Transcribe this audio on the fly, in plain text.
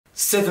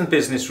7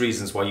 business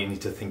reasons why you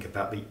need to think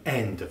about the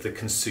end of the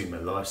consumer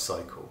life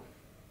cycle.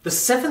 The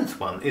 7th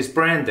one is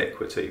brand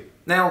equity.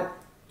 Now,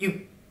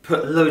 you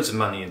put loads of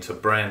money into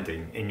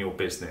branding in your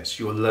business,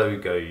 your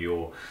logo,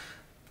 your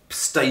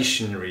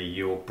stationery,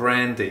 your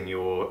branding,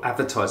 your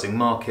advertising,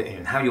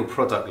 marketing, how your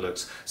product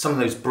looks, some of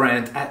those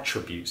brand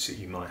attributes that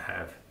you might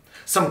have.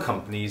 Some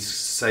companies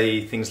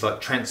say things like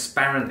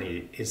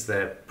transparency is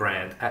their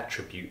brand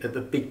attribute at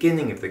the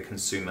beginning of the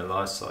consumer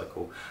life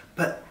cycle,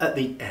 but at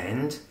the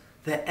end,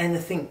 they're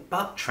anything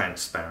but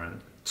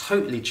transparent,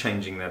 totally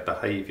changing their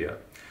behaviour.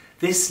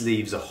 This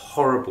leaves a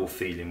horrible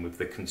feeling with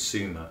the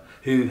consumer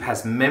who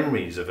has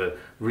memories of a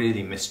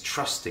really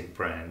mistrusting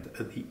brand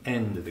at the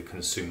end of the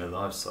consumer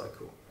life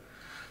cycle.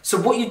 So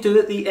what you do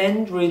at the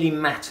end really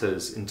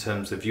matters in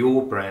terms of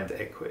your brand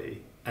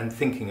equity and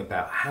thinking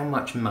about how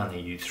much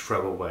money you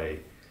throw away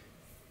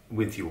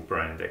with your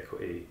brand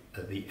equity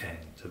at the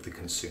end of the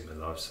consumer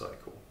life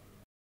cycle.